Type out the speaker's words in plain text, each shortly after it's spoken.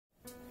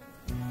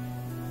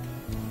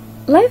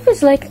Life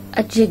is like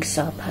a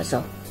jigsaw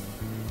puzzle.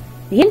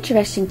 The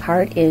interesting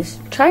part is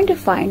trying to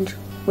find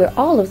where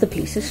all of the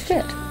pieces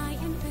fit.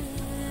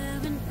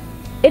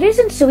 It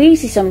isn't so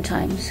easy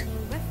sometimes.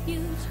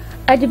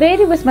 I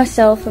debated with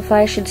myself if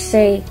I should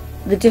say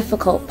the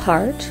difficult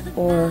part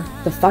or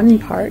the fun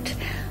part,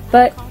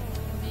 but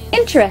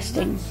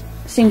interesting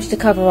seems to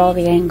cover all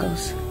the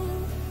angles.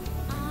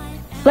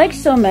 Like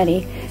so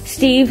many,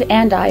 Steve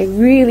and I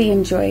really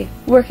enjoy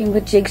working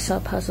with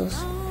jigsaw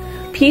puzzles,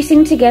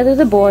 piecing together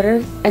the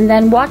border and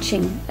then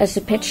watching as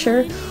the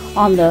picture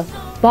on the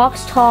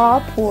box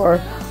top or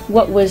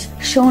what was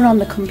shown on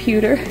the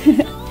computer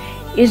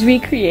is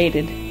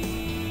recreated.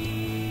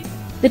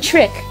 The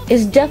trick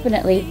is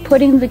definitely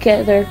putting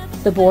together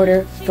the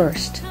border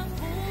first.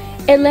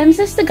 It lends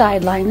us the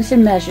guidelines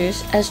and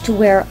measures as to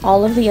where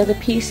all of the other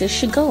pieces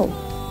should go.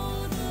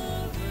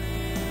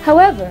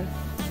 However,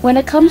 when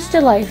it comes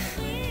to life,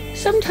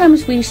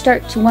 sometimes we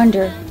start to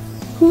wonder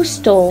who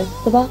stole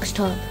the box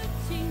top.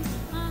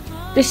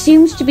 There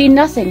seems to be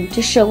nothing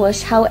to show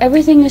us how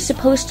everything is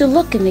supposed to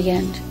look in the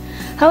end,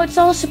 how it's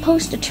all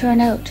supposed to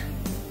turn out.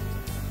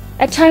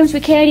 At times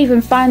we can't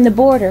even find the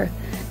border,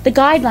 the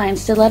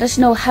guidelines to let us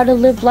know how to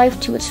live life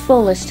to its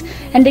fullest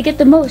and to get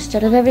the most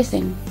out of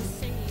everything.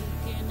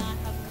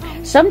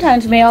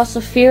 Sometimes we may also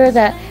fear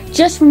that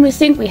just when we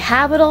think we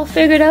have it all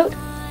figured out,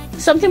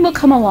 something will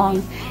come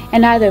along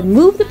and either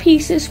move the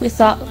pieces we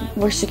thought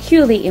were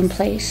securely in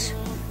place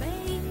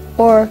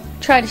or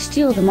try to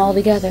steal them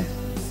altogether.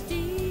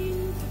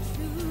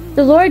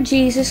 The Lord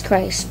Jesus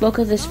Christ spoke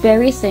of this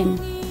very thing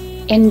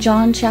in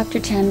John chapter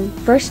 10,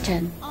 verse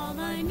 10.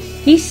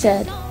 He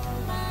said,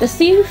 "The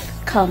thief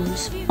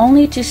comes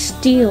only to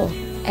steal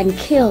and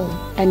kill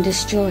and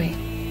destroy.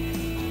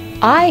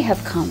 I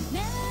have come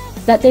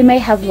that they may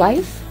have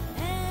life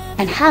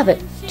and have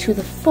it to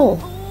the full."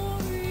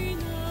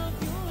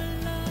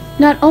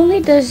 Not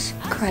only does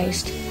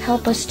Christ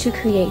help us to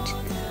create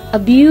a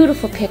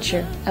beautiful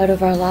picture out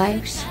of our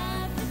lives,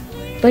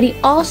 but he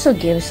also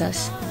gives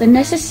us the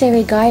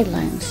necessary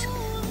guidelines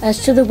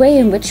as to the way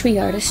in which we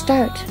are to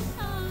start.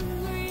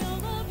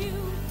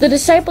 The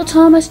disciple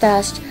Thomas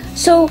asked,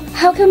 "So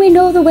how can we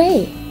know the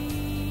way?"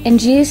 And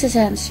Jesus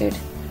answered,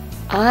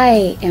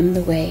 "I am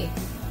the way,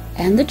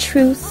 and the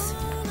truth,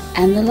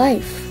 and the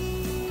life.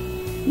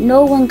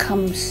 No one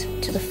comes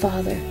to the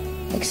Father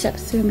except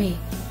through me."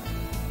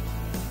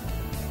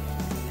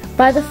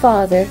 By the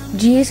Father,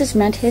 Jesus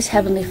meant his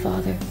heavenly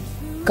Father,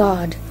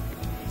 God.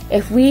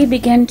 If we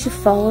begin to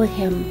follow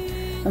him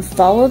and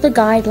follow the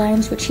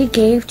guidelines which he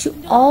gave to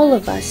all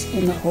of us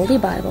in the Holy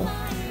Bible,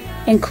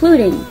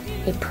 including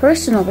a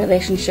personal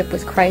relationship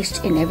with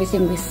Christ in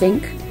everything we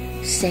think,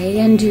 say,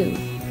 and do,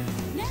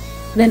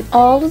 then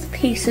all of the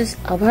pieces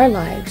of our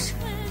lives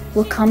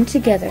will come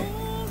together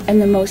in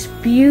the most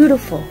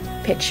beautiful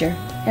picture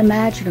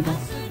imaginable.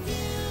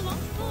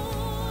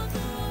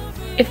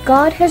 If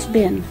God has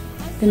been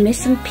the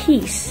missing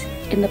piece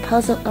in the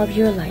puzzle of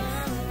your life,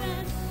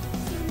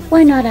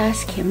 why not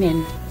ask him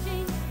in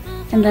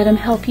and let him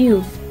help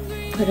you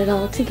put it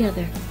all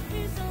together?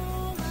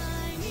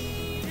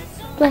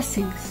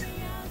 Blessings.